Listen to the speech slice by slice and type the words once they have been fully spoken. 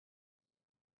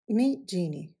Meet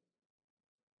Jeannie,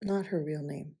 not her real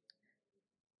name.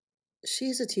 She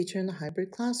is a teacher in the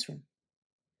hybrid classroom.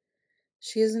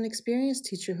 She is an experienced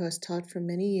teacher who has taught for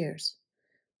many years,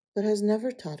 but has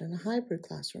never taught in a hybrid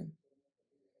classroom.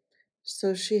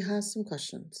 So she has some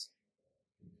questions.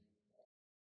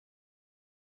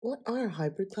 What are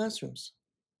hybrid classrooms?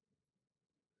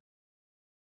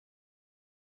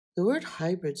 The word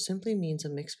hybrid simply means a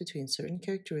mix between certain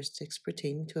characteristics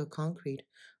pertaining to a concrete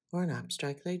or an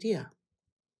abstract idea.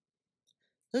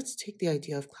 Let's take the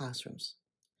idea of classrooms.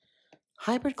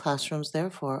 Hybrid classrooms,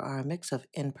 therefore, are a mix of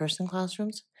in person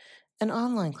classrooms and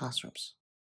online classrooms.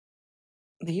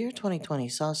 The year 2020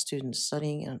 saw students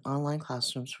studying in online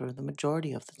classrooms for the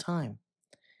majority of the time.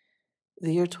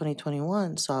 The year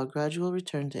 2021 saw a gradual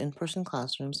return to in person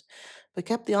classrooms, but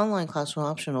kept the online classroom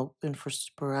option open for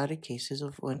sporadic cases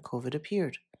of when COVID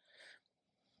appeared.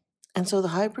 And so the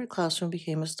hybrid classroom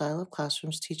became a style of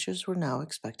classrooms teachers were now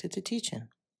expected to teach in.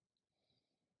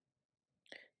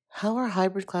 How are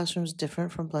hybrid classrooms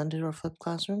different from blended or flipped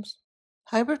classrooms?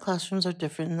 Hybrid classrooms are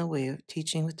different in the way of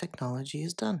teaching with technology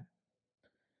is done.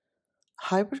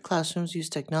 Hybrid classrooms use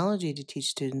technology to teach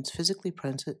students physically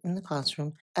present in the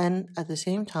classroom and, at the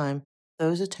same time,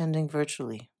 those attending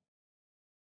virtually.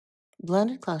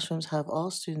 Blended classrooms have all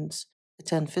students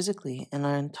attend physically and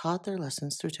are taught their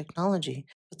lessons through technology,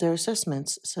 but their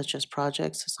assessments, such as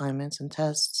projects, assignments, and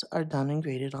tests, are done and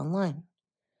graded online.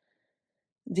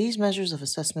 These measures of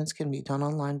assessments can be done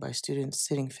online by students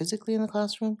sitting physically in the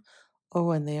classroom or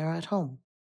when they are at home.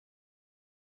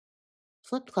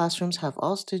 Flipped classrooms have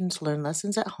all students learn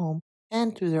lessons at home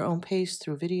and through their own pace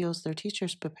through videos their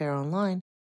teachers prepare online,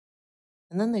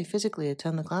 and then they physically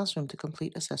attend the classroom to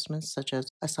complete assessments such as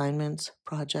assignments,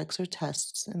 projects, or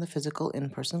tests in the physical in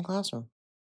person classroom.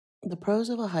 The pros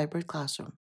of a hybrid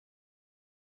classroom.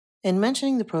 In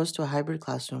mentioning the pros to a hybrid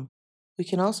classroom, we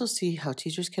can also see how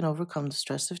teachers can overcome the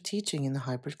stress of teaching in the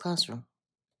hybrid classroom.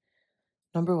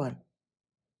 Number one,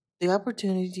 the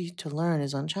opportunity to learn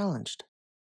is unchallenged.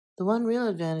 The one real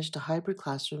advantage to hybrid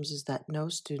classrooms is that no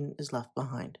student is left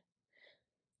behind.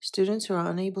 Students who are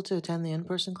unable to attend the in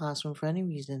person classroom for any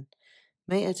reason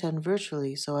may attend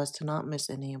virtually so as to not miss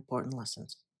any important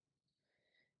lessons.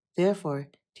 Therefore,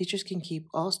 teachers can keep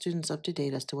all students up to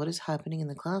date as to what is happening in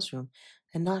the classroom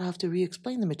and not have to re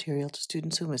explain the material to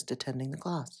students who missed attending the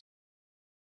class.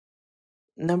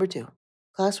 Number two,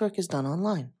 classwork is done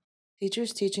online.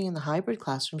 Teachers teaching in the hybrid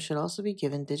classroom should also be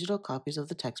given digital copies of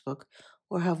the textbook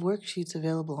or have worksheets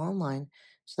available online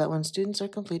so that when students are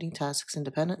completing tasks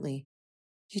independently,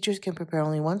 teachers can prepare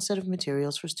only one set of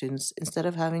materials for students instead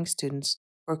of having students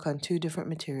work on two different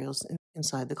materials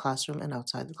inside the classroom and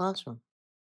outside the classroom.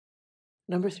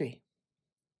 Number three,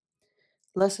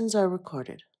 lessons are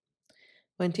recorded.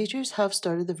 When teachers have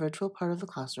started the virtual part of the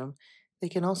classroom, they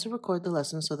can also record the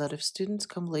lesson so that if students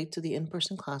come late to the in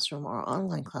person classroom or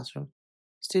online classroom,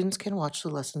 students can watch the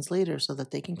lessons later so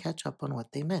that they can catch up on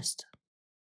what they missed.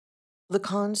 The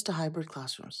cons to hybrid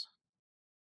classrooms.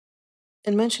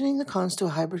 In mentioning the cons to a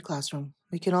hybrid classroom,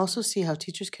 we can also see how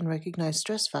teachers can recognize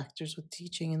stress factors with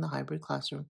teaching in the hybrid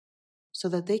classroom so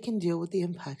that they can deal with the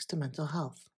impacts to mental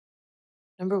health.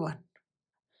 Number one,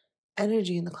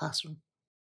 energy in the classroom.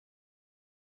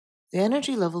 The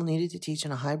energy level needed to teach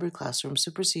in a hybrid classroom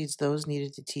supersedes those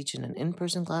needed to teach in an in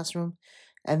person classroom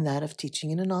and that of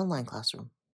teaching in an online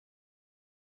classroom.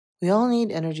 We all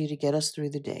need energy to get us through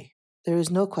the day. There is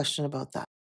no question about that.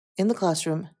 In the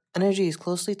classroom, energy is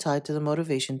closely tied to the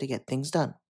motivation to get things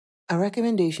done. A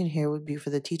recommendation here would be for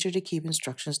the teacher to keep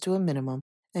instructions to a minimum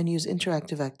and use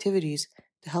interactive activities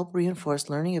to help reinforce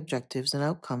learning objectives and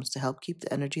outcomes to help keep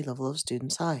the energy level of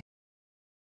students high.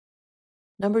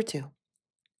 Number two,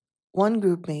 one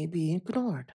group may be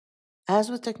ignored. As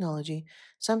with technology,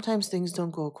 sometimes things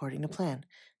don't go according to plan,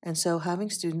 and so having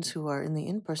students who are in the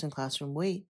in person classroom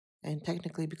wait and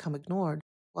technically become ignored,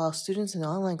 while students in the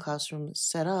online classroom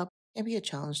set up can be a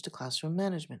challenge to classroom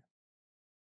management.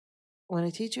 When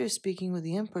a teacher is speaking with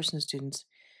the in person students,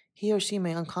 he or she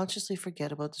may unconsciously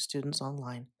forget about the students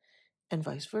online, and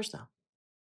vice versa.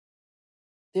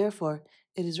 Therefore,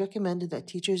 it is recommended that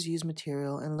teachers use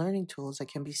material and learning tools that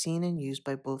can be seen and used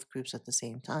by both groups at the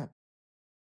same time.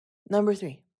 Number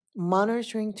three,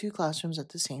 monitoring two classrooms at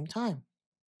the same time.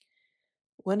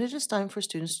 When it is time for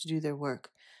students to do their work,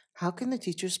 how can the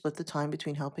teacher split the time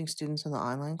between helping students in the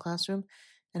online classroom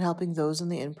and helping those in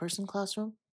the in person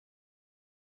classroom?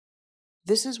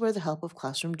 This is where the help of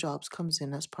classroom jobs comes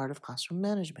in as part of classroom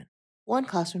management. One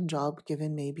classroom job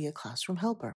given may be a classroom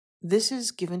helper. This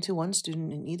is given to one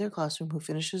student in either classroom who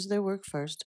finishes their work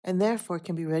first and therefore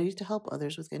can be ready to help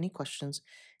others with any questions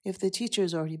if the teacher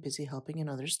is already busy helping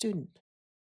another student.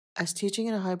 As teaching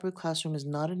in a hybrid classroom is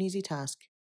not an easy task,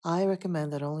 I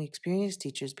recommend that only experienced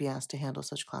teachers be asked to handle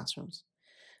such classrooms,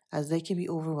 as they can be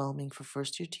overwhelming for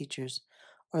first-year teachers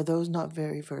or those not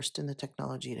very versed in the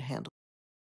technology to handle.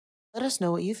 Let us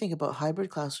know what you think about hybrid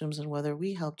classrooms and whether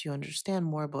we helped you understand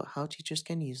more about how teachers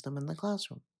can use them in the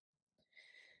classroom.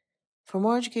 For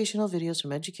more educational videos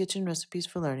from EduKitchen Recipes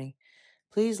for Learning,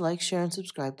 please like, share, and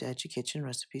subscribe to EduKitchen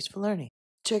Recipes for Learning.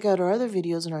 Check out our other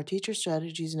videos in our Teacher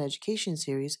Strategies in Education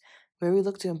series, where we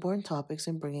look to important topics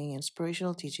and bringing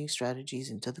inspirational teaching strategies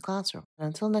into the classroom. And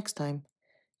until next time,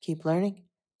 keep learning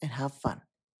and have fun.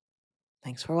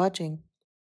 Thanks for watching.